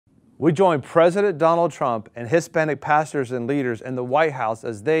We join President Donald Trump and Hispanic pastors and leaders in the White House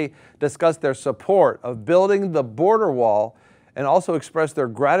as they discuss their support of building the border wall and also express their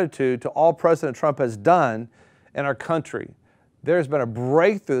gratitude to all President Trump has done in our country. There's been a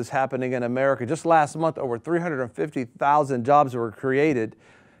breakthrough that's happening in America. Just last month, over 350,000 jobs were created.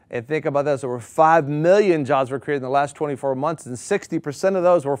 And think about this, over 5 million jobs were created in the last 24 months, and 60% of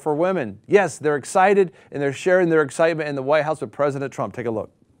those were for women. Yes, they're excited, and they're sharing their excitement in the White House with President Trump. Take a look.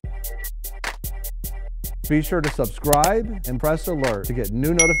 Be sure to subscribe and press alert to get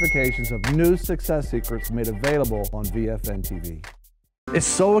new notifications of new success secrets made available on VFNtv. It's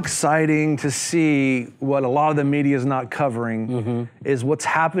so exciting to see what a lot of the media is not covering is what's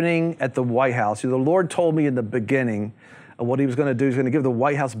happening at the White House. The Lord told me in the beginning of what he was going to do. He's going to give the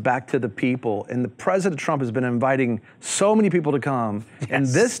White House back to the people. And the President Trump has been inviting so many people to come. Yes. And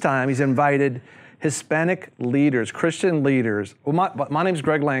this time he's invited Hispanic leaders, Christian leaders. Well, my name's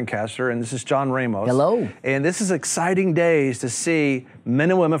Greg Lancaster, and this is John Ramos. Hello. And this is exciting days to see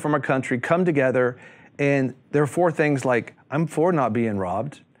men and women from our country come together. And there are four things like, I'm for not being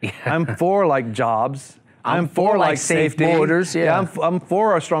robbed. Yeah. I'm for like jobs. I'm for like safety. Borders. Yeah. I'm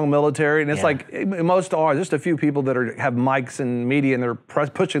for a strong military. And it's like, most are, just a few people that have mics and media and they're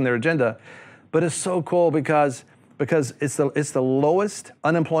pushing their agenda. But it's so cool because it's the lowest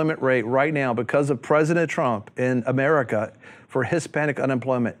unemployment rate right now because of President Trump in America for Hispanic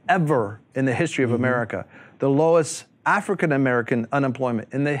unemployment ever in the history of America. The lowest African American unemployment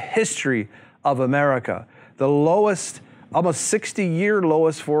in the history of America. The lowest, almost 60-year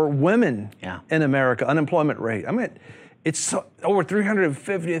lowest for women in America, unemployment rate. I mean, it's over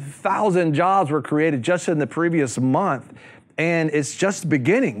 350,000 jobs were created just in the previous month. And it's just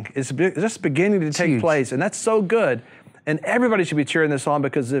beginning. It's just beginning to take place. And that's so good. And everybody should be cheering this on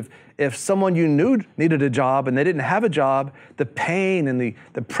because if someone you knew needed a job and they didn't have a job, the pain and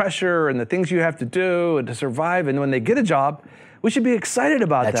the pressure and the things you have to do and to survive, and when they get a job, we should be excited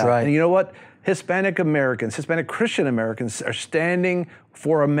about that. That's right. And you know what? Hispanic Americans, Hispanic Christian Americans are standing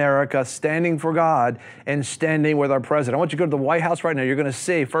for America, standing for God, and standing with our president. I want you to go to the White House right now. You're going to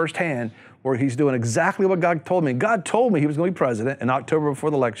see firsthand where he's doing exactly what God told me. God told me he was going to be president in October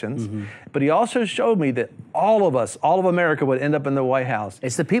before the elections, but he also showed me that all of us, all of America would end up in the White House.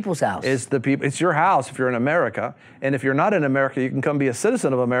 It's the people's house. It's the people. It's your house if you're in America, and if you're not in America, you can come be a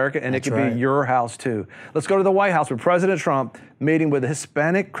citizen of America, and it can be your house too. Let's go to the White House with President Trump meeting with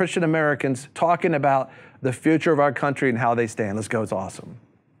Hispanic Christian Americans, talking about the future of our country and how they stand. Let's go. It's awesome.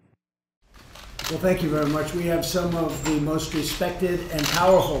 Well, thank you very much. We have some of the most respected and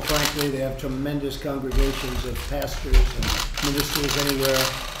powerful, frankly. They have tremendous congregations of pastors and ministers anywhere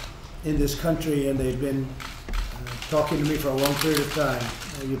in this country, and they've been talking to me for a long period of time.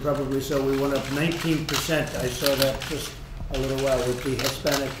 You probably saw we went up 19%. I saw that just a little while with the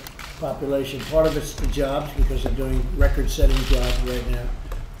Hispanic population. Part of it's the jobs, because they're doing record-setting jobs right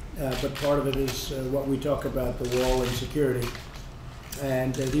now. But part of it is what we talk about, the wall and security.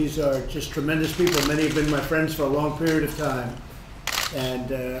 And these are just tremendous people. Many have been my friends for a long period of time.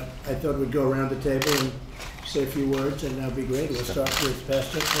 And I thought we'd go around the table and say a few words, and that'll be great. We'll start with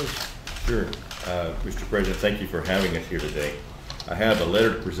Pastor, please. Sure. Mr. President, thank you for having us here today. I have a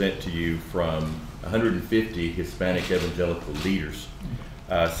letter to present to you from 150 Hispanic evangelical leaders,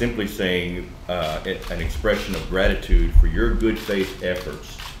 simply saying an expression of gratitude for your good faith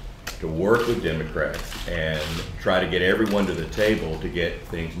efforts to work with Democrats and try to get everyone to the table to get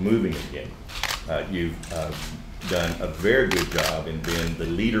things moving again. You've done a very good job in being the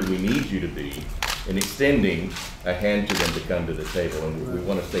leader we need you to be in extending a hand to them to come to the table. And we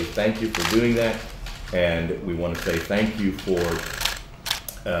want to say thank you for doing that. And we want to say thank you for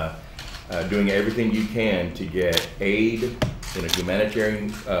doing everything you can to get aid in a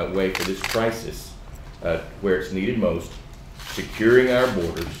humanitarian way for this crisis where it's needed most, securing our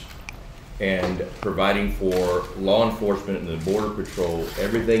borders, and providing for law enforcement and the Border Patrol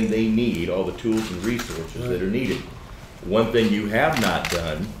everything they need, all the tools and resources that are needed. One thing you have not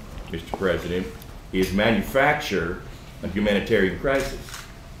done, Mr. President, is manufacture a humanitarian crisis.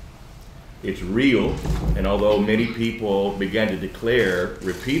 It's real, and although many people began to declare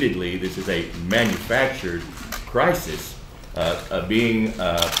repeatedly this is a manufactured crisis, being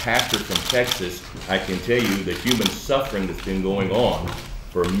a pastor from Texas, I can tell you the human suffering that's been going on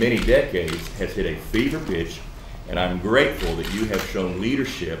for many decades has hit a fever pitch, and I'm grateful that you have shown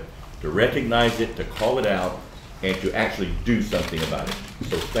leadership to recognize it, to call it out, and to actually do something about it.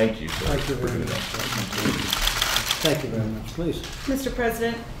 So thank you, sir. Thank you very much. Thank you very much. Please. Mr.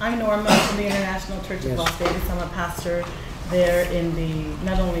 President, I'm Norma from the International Church of Las Vegas. I'm a pastor there in the,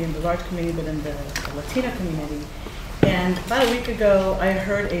 not only in the large community, but in the Latino community. And about a week ago, I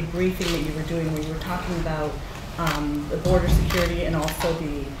heard a briefing that you were doing where you were talking about the border security and also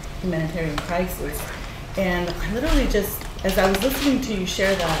the humanitarian crisis. And I literally just, as I was listening to you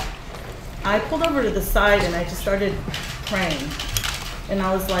share that, I pulled over to the side and I just started praying. And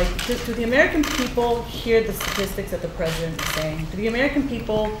I was like, do the American people hear the statistics that the president is saying? Do the American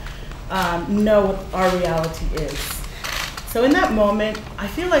people know what our reality is? So in that moment, I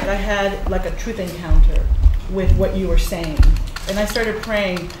feel like I had like a truth encounter with what you were saying. And I started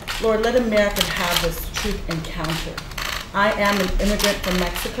praying, Lord, let America have this truth encounter. I am an immigrant from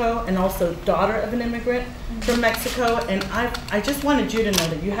Mexico and also daughter of an immigrant from Mexico. And I just wanted you to know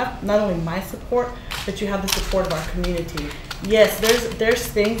that you have not only my support, but you have the support of our community. Yes, there's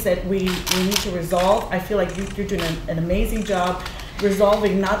things that we need to resolve. I feel like you're doing an amazing job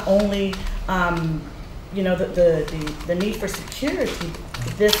resolving not only you know, the need for security,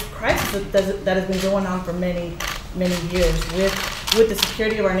 this crisis that has been going on for many years with the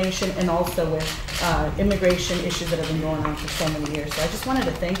security of our nation and also with immigration issues that have been going on for so many years. So I just wanted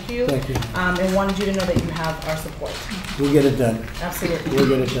to thank you. Thank you. And wanted you to know that you have our support. We'll get it done. Absolutely. We'll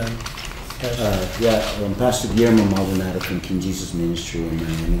get it done. Pastor Guillermo Maldonado from King Jesus Ministry in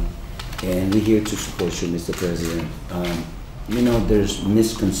Miami, and we're here to support you, Mr. President. You know, there's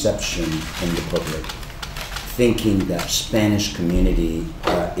misconception in the public, thinking that Spanish community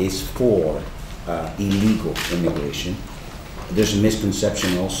is for illegal immigration. There's a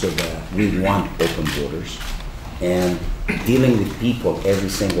misconception also that we want open borders. And dealing with people every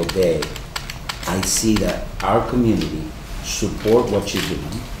single day, I see that our community support what you're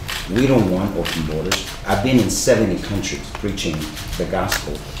doing. We don't want open borders. I've been in 70 countries preaching the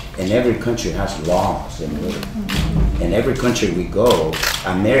gospel, and every country has laws and order. And every country we go,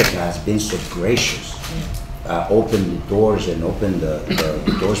 America has been so gracious. Open the doors and open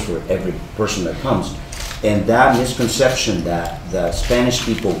the doors for every person that comes. And that misconception that the Spanish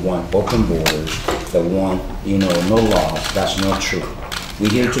people want open borders, that want, you know, no laws, that's not true. We're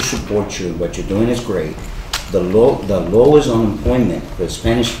here to support you. What you're doing is great. The lowest unemployment for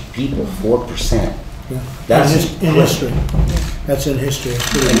Spanish people, 4%. Yeah. That's in history. That's in history.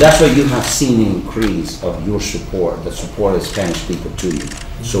 And that's why you have seen an increase of your support, the support of Spanish people to you.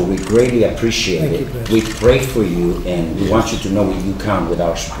 So we greatly appreciate it. Pastor. We pray for you, and we want you to know you count with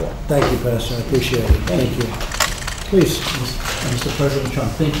our support. Thank you, Pastor. I appreciate it. Thank you. Please. Mr. President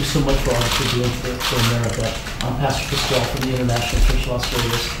Trump, thank you so much for all that you're doing for America. I'm Pastor Pasquale from the International Church of Las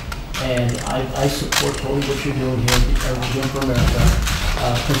Vegas, and I support totally what you're doing here, we're doing for America.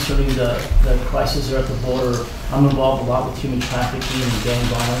 Concerning the crisis there at the border, I'm involved a lot with human trafficking and gang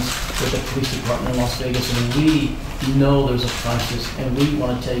violence with the police department in Las Vegas, and we know there's a crisis, and we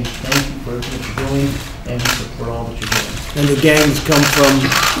want to tell you thank you for everything that you're doing, and we support all that you're doing. And the gangs come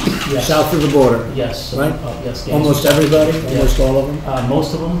from south of the border? Yes. Right? Yes. Gangs Almost everybody? Yes. Almost all of them?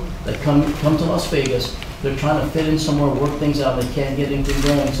 Most of them that come to Las Vegas, they're trying to fit in somewhere, work things out, they can't get anything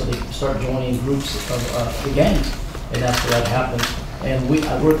going, so they start joining groups of the gangs, and that's where that happens. And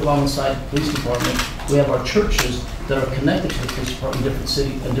I work alongside the police department. We have our churches that are connected to the police department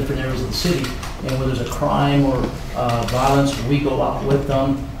in different areas of the city. And when there's a crime or violence, we go out with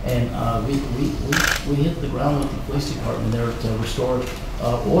them, and we hit the ground with the police department there to restore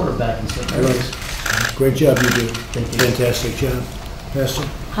order back in certain areas. Great job you do. Thank you. Fantastic job. Pastor?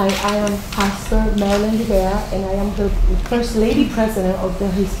 Hi, I am Pastor Marilyn Rivera, and I am the First Lady President of the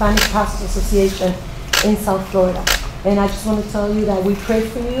Hispanic Pastors Association in South Florida. And I just want to tell you that we pray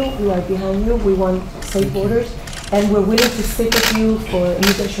for you, we are behind you, we want safe borders, and we're willing to stick with you for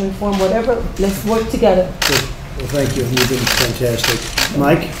immigration reform, whatever, let's work together. Good. Well, thank you, you've been fantastic.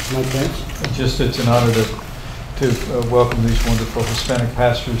 Mike thanks. It's an honor to welcome these wonderful Hispanic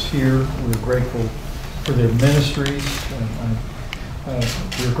pastors here. We're grateful for their ministries, and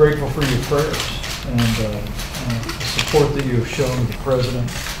we're grateful for your prayers and the support that you have shown the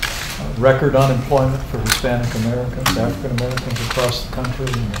President. Record unemployment for Hispanic Americans, African Americans across the country,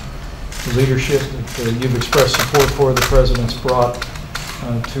 and the leadership that you've expressed support for, the President's brought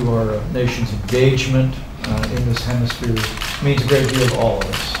to our nation's engagement in this hemisphere means a great deal to all of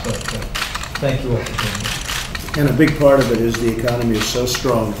us. But thank you all for doing this. And a big part of it is the economy is so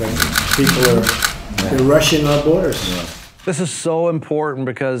strong that people they're rushing our borders. Yeah. This is so important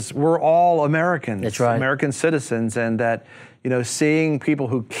because we're all Americans. That's right. American citizens, and that, you know, seeing people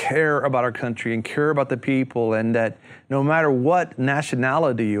who care about our country and care about the people, and that no matter what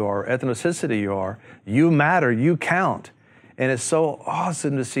nationality you are, ethnicity you are, you matter, you count. And it's so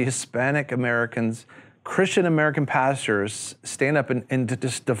awesome to see Hispanic Americans, Christian American pastors stand up and to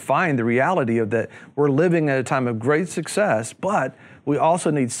just define the reality of that we're living at a time of great success, but we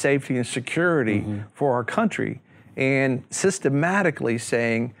also need safety and security for our country. and systematically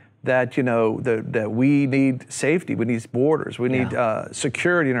saying that, you know, that we need safety, we need borders, we need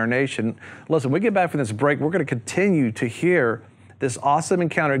security in our nation. Listen, when we get back from this break, we're going to continue to hear this awesome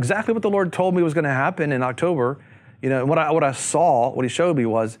encounter, exactly what the Lord told me was going to happen in October. You know, what I saw, what he showed me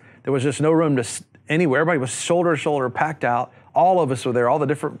was there was just no room to anywhere. Everybody was shoulder to shoulder, packed out. All of us were there, all the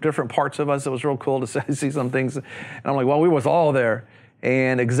different parts of us. It was real cool to see some things. And I'm like, well, we was all there.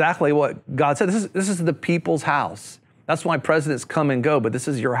 And exactly what God said, this is the people's house. That's why presidents come and go, but this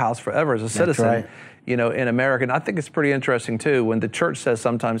is your house forever as a citizen, right. you know, in America. And I think it's pretty interesting too, when the church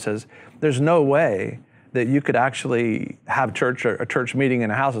sometimes says, there's no way that you could actually have a church meeting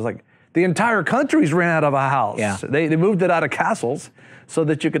in a house. It's like, the entire country's ran out of a house. Yeah. They moved it out of castles so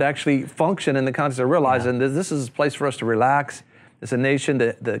that you could actually function in the context of realizing that this is a place for us to relax. It's a nation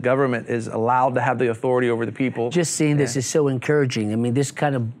that the government is allowed to have the authority over the people. Just seeing this is so encouraging. I mean, this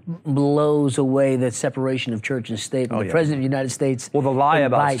kind of blows away the separation of church and state. The President of the United States. Well, the lie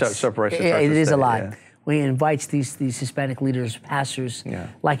about separation of church and state. It is a lie. When he invites these Hispanic leaders, pastors,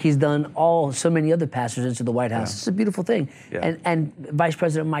 like he's done so many other pastors into the White House. It's a beautiful thing. And Vice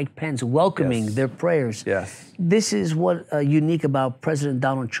President Mike Pence welcoming their prayers. This is what unique about President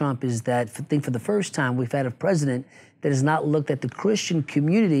Donald Trump is that I think for the first time we've had a president that has not looked at the Christian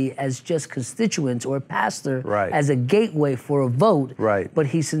community as just constituents or a pastor as a gateway for a vote, but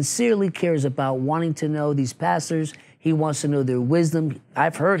he sincerely cares about wanting to know these pastors. He wants to know their wisdom.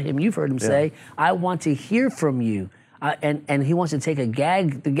 I've heard him, you've heard him say, I want to hear from you. And he wants to take the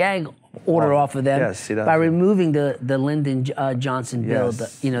gag order off of them by removing the Lyndon Johnson bill,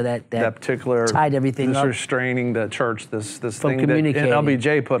 that particular tied everything up. Restraining the church, this From thing that communicating.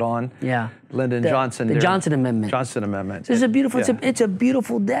 LBJ put on. Lyndon Johnson. The Johnson Amendment. Johnson Amendment. So it's a beautiful. It's a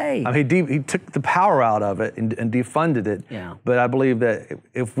beautiful day. I mean, he took the power out of it and defunded it. But I believe that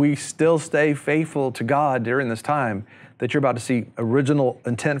if we still stay faithful to God during this time, that you're about to see original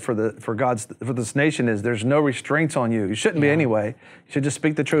intent for this nation is there's no restraints on you. You shouldn't be anyway. You should just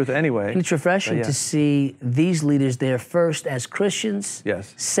speak the truth anyway. And it's refreshing to see these leaders there first as Christians,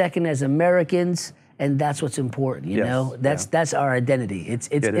 second as Americans, and that's what's important. You know, that's our identity. It's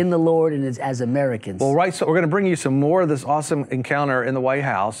in the Lord and it's as Americans. Well, so we're going to bring you some more of this awesome encounter in the White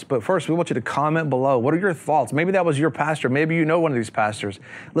House. But first, we want you to comment below. What are your thoughts? Maybe that was your pastor. Maybe you know one of these pastors.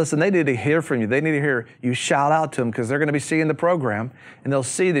 Listen, they need to hear from you. They need to hear you shout out to them because they're going to be seeing the program and they'll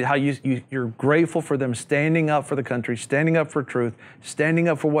see that how you're grateful for them standing up for the country, standing up for truth, standing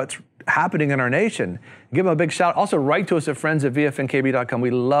up for what's happening in our nation. Give them a big shout. Also, write to us at friends@vfnkb.com. We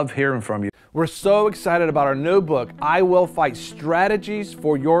love hearing from you. We're so excited about our new book, I Will Fight, Strategies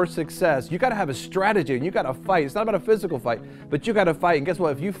for Your Success. You got to have a strategy and you got to fight. It's not about a physical fight, but you got to fight. And guess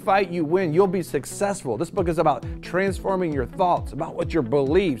what? If you fight, you win. You'll be successful. This book is about transforming your thoughts, about what your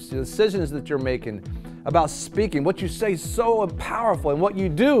beliefs, the decisions that you're making, about speaking. What you say is so powerful, and what you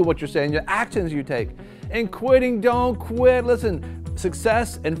do, what you're saying, your actions you take. And quitting, don't quit. Listen,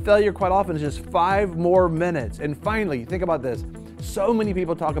 success and failure quite often is just 5 more minutes. And finally, think about this. So many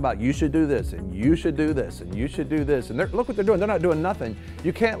people talk about you should do this, and you should do this, and you should do this. And look what they're doing. They're not doing nothing.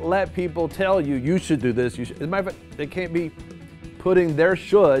 You can't let people tell you should do this. As a matter of fact, they can't be putting their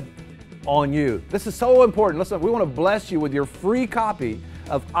should on you. This is so important. Listen, we want to bless you with your free copy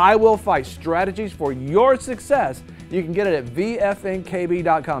of I Will Fight, Strategies for Your Success. You can get it at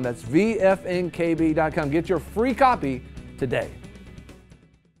VFNkb.com. That's VFNkb.com. Get your free copy today.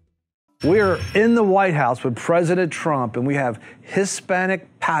 We're in the White House with President Trump, and we have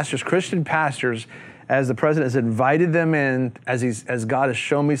Hispanic pastors, Christian pastors, as the president has invited them in, as God has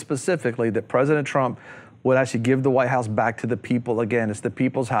shown me specifically that President Trump would actually give the White House back to the people again. It's the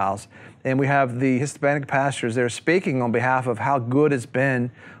people's house. And we have the Hispanic pastors there speaking on behalf of how good it's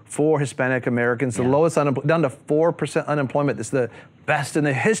been for Hispanic Americans, the lowest unemployment, down to 4% unemployment. It's the best in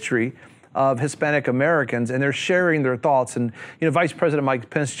the history of Hispanic Americans, and they're sharing their thoughts. And Vice President Mike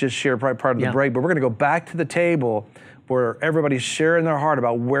Pence just shared part of the break, but we're going to go back to the table where everybody's sharing their heart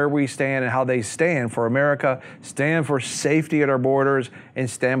about where we stand and how they stand for America, stand for safety at our borders, and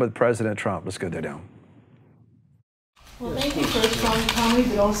stand with President Trump. Let's go there now. Well, thank you for strong Tommy,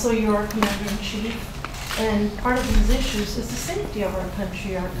 but also your Commander-in-Chief. And part of these issues is the safety of our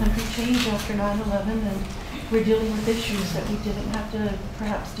country. Our country changed after 9/11, and we're dealing with issues that we didn't have to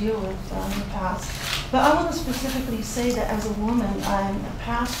perhaps deal with in the past. But I want to specifically say that as a woman, I'm a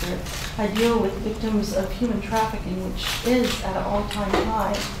pastor. I deal with victims of human trafficking, which is at an all-time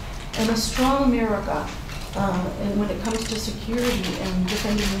high. And a strong America, and when it comes to security and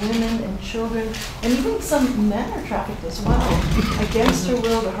defending women and children, and even some men are trafficked as well, against their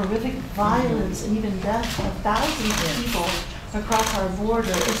will, the horrific violence and even death of thousands of people across our border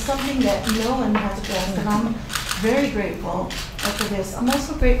is something that no one has addressed. And I'm very grateful for this. I'm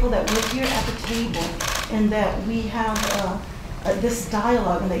also grateful that we're here at the table and that we have this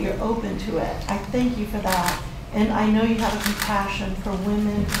dialogue and that you're open to it. I thank you for that. And I know you have a compassion for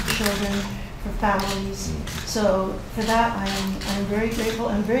women, for children, for families. So for that, I'm very grateful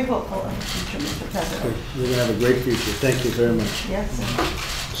and very hopeful of the future, Mr. President. You're going to have a great future. Thank you very much. Yes.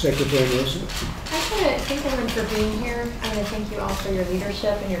 Secretary Wilson. I just want to thank everyone for being here. I want to thank you all for your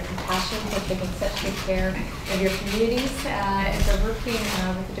leadership and your compassion for taking such good care of your communities and for working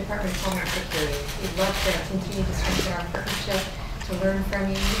with the Department of Homeland Security. We'd love to continue to strengthen our partnership, to learn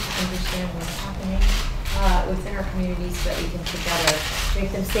from you, to understand what's happening within our communities so that we can together make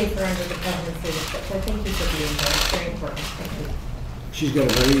them safer under the President's leadership. So thank you for being here. It's very important. Thank you. She's got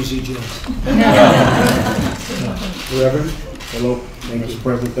a very easy job. Reverend. Hello, Mr.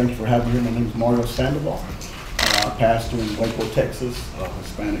 President. Thank you for having me here. My name is Mario Sandoval, pastor in Waco, Texas,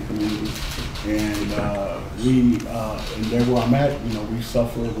 Hispanic community. And and there where I'm at, we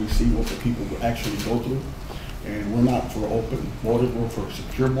suffer, we see what the people actually go through. And we're not for open borders, we're for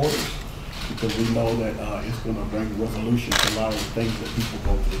secure borders, because we know that it's going to bring resolution to a lot of the things that people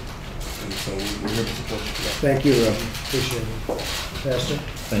go through. And so we're here to support you for that. Thank you, appreciate it. Pastor?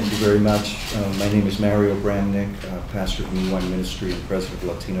 Thank you very much. My name is Mario Bramnick, pastor of New Wine Ministry and president of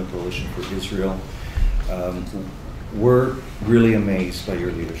Latino Coalition for Israel. We're really amazed by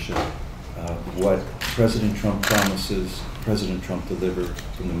your leadership. What President Trump promises, President Trump delivered,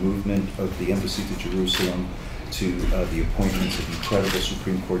 from the movement of the embassy to Jerusalem to the appointments of incredible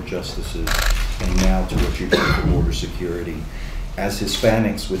Supreme Court justices, and now to what you're doing for border security. As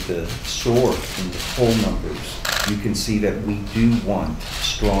Hispanics, with the soar in the poll numbers, you can see that we do want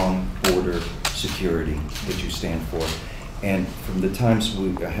strong border security that you stand for. And from the times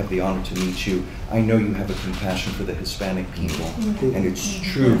I have the honor to meet you, I know you have a compassion for the Hispanic people. And it's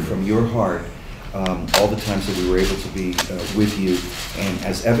true from your heart, all the times that we were able to be with you, and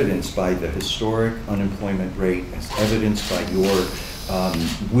as evidenced by the historic unemployment rate, as evidenced by your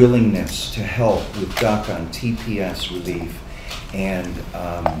willingness to help with DACA and TPS relief. And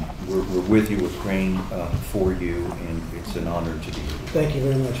we're with you, we're praying for you, and it's an honor to be here. Thank you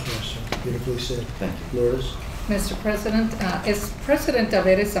very much, Pastor. Beautifully said. Thank you. Lourdes? Mr. President, as President of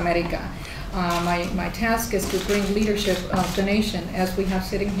Eres America, my task is to bring leadership of the nation, as we have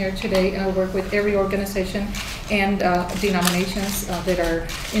sitting here today. I work with every organization and denominations that are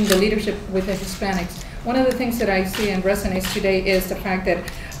in the leadership with the Hispanics. One of the things that I see and resonates today is the fact that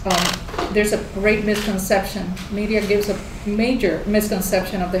there's a great misconception. Media gives a major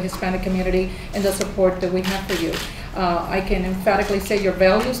misconception of the Hispanic community and the support that we have for you. I can emphatically say your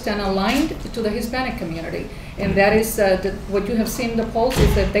values stand aligned to the Hispanic community. And that is what you have seen in the polls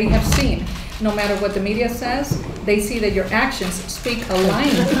is that they have seen, no matter what the media says, they see that your actions speak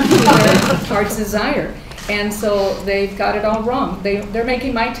aligned to their heart's desire. And so they've got it all wrong. They're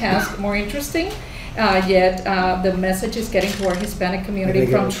making my task more interesting. Yet the message is getting to our Hispanic community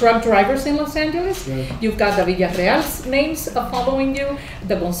from truck drivers in Los Angeles. You've got the Villarreal's names following you,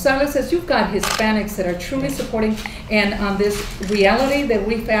 the Gonzalez's. You've got Hispanics that are truly supporting, and on this reality that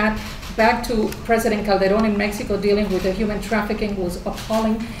we've had back to President Calderon in Mexico dealing with the human trafficking was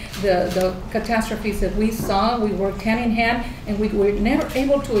appalling. The catastrophes that we saw, we worked hand in hand, and we were never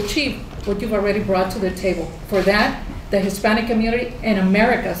able to achieve what you've already brought to the table. For that, the Hispanic community in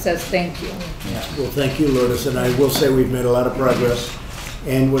America says thank you. Yeah. Well, thank you, Lourdes, and I will say we've made a lot of progress.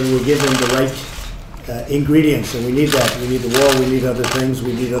 And when we're given the right ingredients, and we need that, we need the wall, we need other things,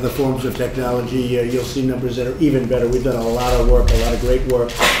 we need other forms of technology, you'll see numbers that are even better. We've done a lot of work, a lot of great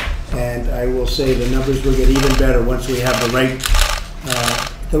work, and I will say the numbers will get even better once we have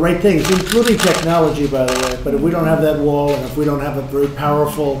the right things, including technology, by the way. But if we don't have that wall, and if we don't have a very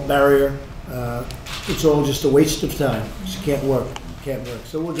powerful barrier, it's all just a waste of time. It just can't work. Can't work.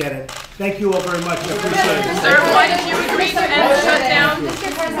 So we'll get it. Thank you all very much. I appreciate it. Sir, why did you agree to end the shutdown?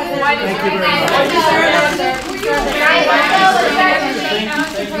 Why did you agree to end the shutdown?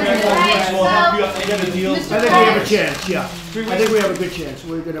 I think we have a chance, yeah. I think we have a good chance.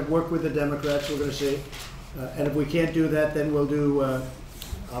 We're going to work with the Democrats, we're going to see. And if we can't do that, then we'll do,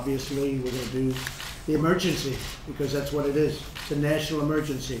 obviously, we're going to do the emergency, because that's what it is. It's a national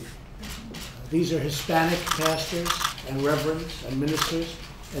emergency. These are Hispanic pastors and reverends and ministers,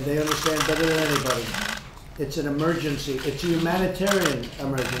 and they understand better than anybody. It's an emergency. It's a humanitarian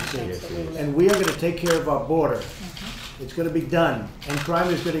emergency. Yes, and we are going to take care of our border. It's going to be done. And crime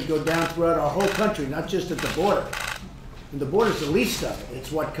is going to go down throughout our whole country, not just at the border. And the border is the least of it. It's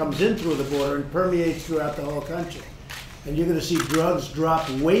what comes in through the border and permeates throughout the whole country. And you're going to see drugs drop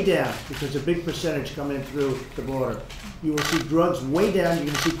way down, because a big percentage come in through the border. You will see drugs way down. You're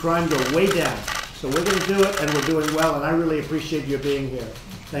going to see crime go way down. So we're going to do it, and we're doing well, and I really appreciate your being here.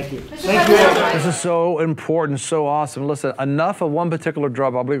 Thank you. Thank you, everybody. This is so important, so awesome. Listen, enough of one particular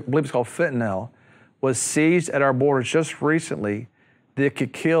drug, I believe it's called fentanyl, was seized at our borders just recently that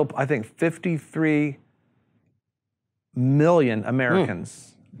could kill, I think, 53 million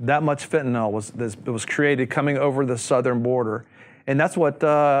Americans. That much fentanyl was created coming over the southern border. And that's what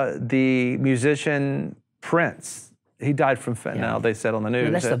the musician Prince, he died from fentanyl, they said on the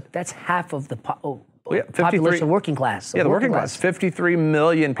news. That's half of the yeah, population, working class. Yeah, the working class. 53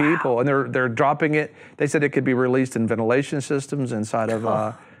 million people, and they're dropping it. They said it could be released in ventilation systems inside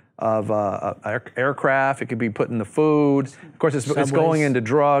of aircraft. It could be put in the food. Of course, it's going into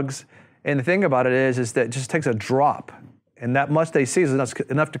drugs. And the thing about it is that it just takes a drop, and that much they see is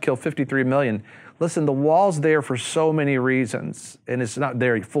enough to kill 53 million. Listen, the wall's there for so many reasons, and it's not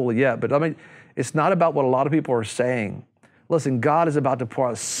there fully yet. But I mean, it's not about what a lot of people are saying. Listen, God is about to pour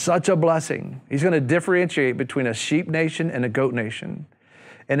out such a blessing. He's going to differentiate between a sheep nation and a goat nation.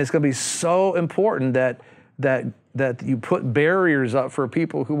 And it's going to be so important that you put barriers up for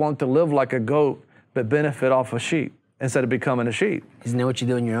people who want to live like a goat but benefit off a sheep instead of becoming a sheep. Isn't that what you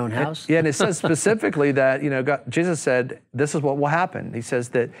do in your own house? And it says specifically that, Jesus said, this is what will happen. He says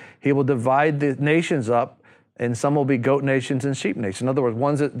that he will divide the nations up, and some will be goat nations and sheep nations. In other words,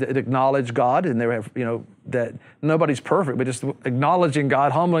 ones that acknowledge God, and they have, that nobody's perfect, but just acknowledging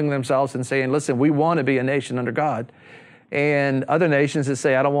God, humbling themselves and saying, listen, we want to be a nation under God. And other nations that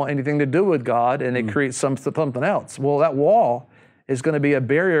say, I don't want anything to do with God, and they create something else. Well, that wall is going to be a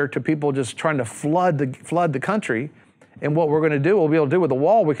barrier to people just trying to flood the country. And what we're going to do, we'll be able to do with the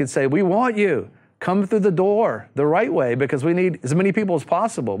wall, we can say, we want you. Come through the door the right way, because we need as many people as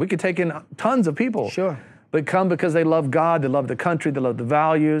possible. We could take in tons of people. Sure. But come because they love God, they love the country, they love the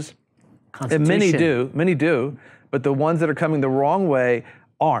values. And many do, but the ones that are coming the wrong way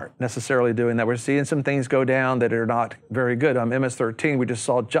aren't necessarily doing that. We're seeing some things go down that are not very good. MS-13, we just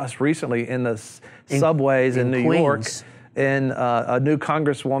saw just recently in the subways in New York, in a new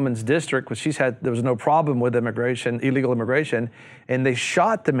congresswoman's district, which there was no problem with illegal immigration, and they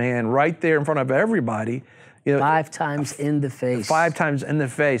shot the man right there in front of everybody. 5 times in the face. 5 times in the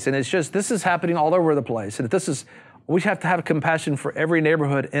face. And it's just, this is happening all over the place. And we have to have compassion for every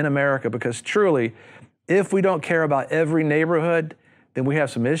neighborhood in America, because truly, if we don't care about every neighborhood, then we have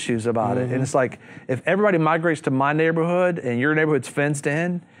some issues about it. And it's like, if everybody migrates to my neighborhood and your neighborhood's fenced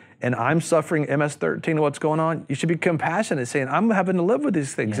in, and I'm suffering MS-13 and what's going on, you should be compassionate, saying, I'm having to live with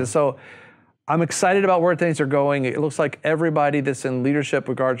these things. And so I'm excited about where things are going. It looks like everybody that's in leadership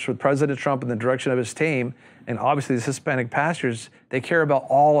regards with President Trump and the direction of his team, and obviously these Hispanic pastors, they care about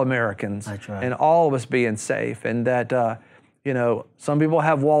all Americans and all of us being safe. And that, some people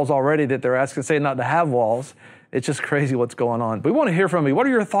have walls already that they're saying not to have walls. It's just crazy what's going on. But we want to hear from you. What are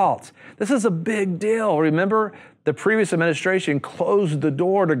your thoughts? This is a big deal. Remember, the previous administration closed the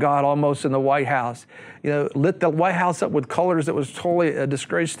door to God almost in the White House. Lit the White House up with colors that was totally a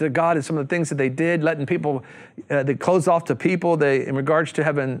disgrace to God, and some of the things that they did, letting people, they closed off to people, in regards to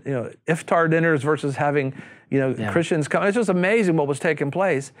having, iftar dinners versus having, Christians come. It's just amazing what was taking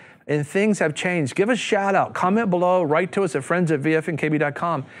place, and things have changed. Give us a shout out, comment below, write to us at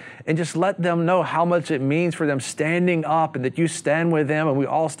friends@vfnkb.com, and just let them know how much it means for them standing up, and that you stand with them and we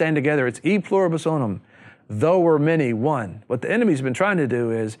all stand together. It's e pluribus unum. Though we're many, one. What the enemy's been trying to do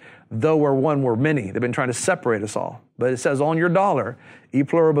is, though we're one, we're many. They've been trying to separate us all. But it says on your dollar, e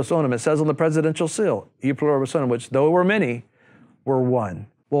pluribus unum. It says on the presidential seal, e pluribus unum, which though we're many, we're one.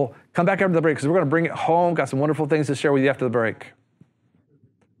 Well, come back after the break, because we're going to bring it home. Got some wonderful things to share with you after the break.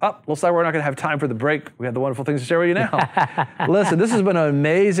 Looks like we're not going to have time for the break. We have the wonderful things to share with you now. Listen, this has been an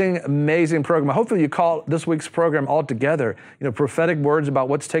amazing, amazing program. Hopefully you call this week's program all together. Prophetic words about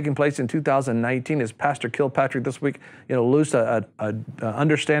what's taking place in 2019 as Pastor Kilpatrick this week, loosed a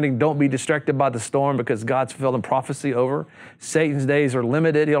understanding. Don't be distracted by the storm, because God's fulfilling prophecy over. Satan's days are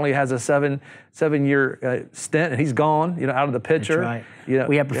limited. He only has a seven-year stint, and he's gone, out of the picture. That's right.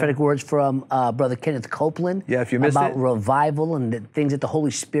 We have prophetic words from Brother Kenneth Copeland. Yeah, if you missed about revival and the things that the Holy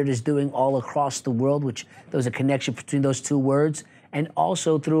Spirit is doing all across the world, which there's a connection between those two words, and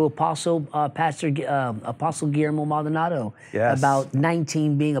also through Apostle Guillermo Maldonado, about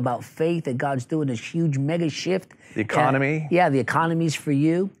 19 being about faith, that God's doing this huge mega shift. The economy. The economy's for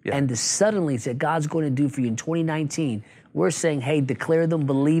you, and the suddenlies that God's going to do for you in 2019. We're saying, hey, declare them,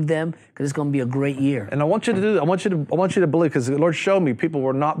 believe them, because it's going to be a great year. And I want you to do that. I want you to believe, because the Lord showed me people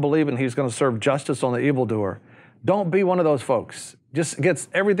were not believing He's going to serve justice on the evildoer. Don't be one of those folks. Just gets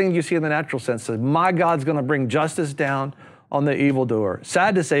everything you see in the natural sense. Says, my God's going to bring justice down on the evildoer.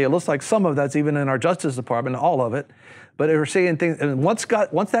 Sad to say, it looks like some of that's even in our Justice Department, all of it. But we're seeing things, and once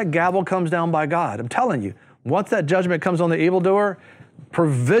that gavel comes down by God, I'm telling you, once that judgment comes on the evildoer,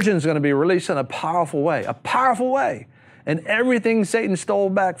 provision is going to be released in a powerful way. And everything Satan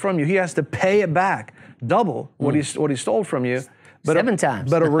stole back from you, he has to pay it back, double what he stole from you. But 7 times.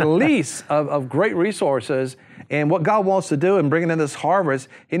 But a release of great resources. And what God wants to do in bringing in this harvest,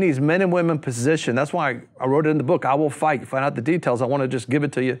 he needs men and women positioned. That's why I wrote it in the book, I Will Fight. Find out the details. I want to just give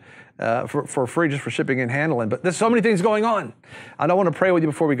it to you for free, just for shipping and handling. But there's so many things going on. I want to pray with you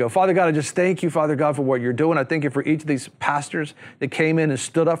before we go. Father God, I just thank you, Father God, for what you're doing. I thank you for each of these pastors that came in and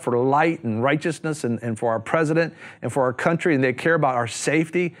stood up for light and righteousness and for our president and for our country, and they care about our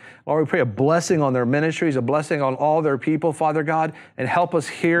safety. Lord, we pray a blessing on their ministries, a blessing on all their people, Father God, and help us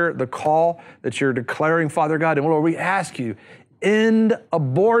hear the call that you're declaring, Father God. And Lord, we ask you, end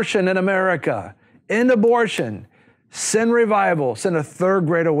abortion in America. End abortion. Send revival. Send a third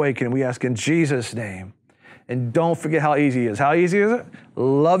great awakening. We ask in Jesus' name. And don't forget how easy it is. How easy is it?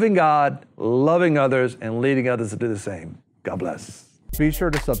 Loving God, loving others, and leading others to do the same. God bless. Be sure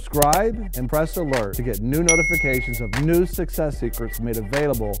to subscribe and press alert to get new notifications of new success secrets made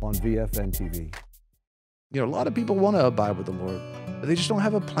available on VFNtv. You know, a lot of people want to abide with the Lord, but they just don't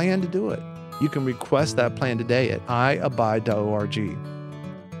have a plan to do it. You can request that plan today at iabide.org.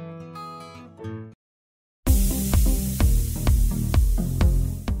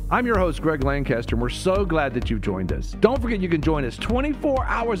 I'm your host, Greg Lancaster, and we're so glad that you've joined us. Don't forget you can join us 24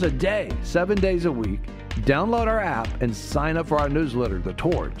 hours a day, 7 days a week. Download our app and sign up for our newsletter, The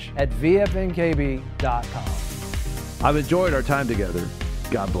Torch, at VFNkb.com. I've enjoyed our time together.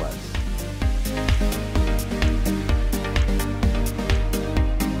 God bless.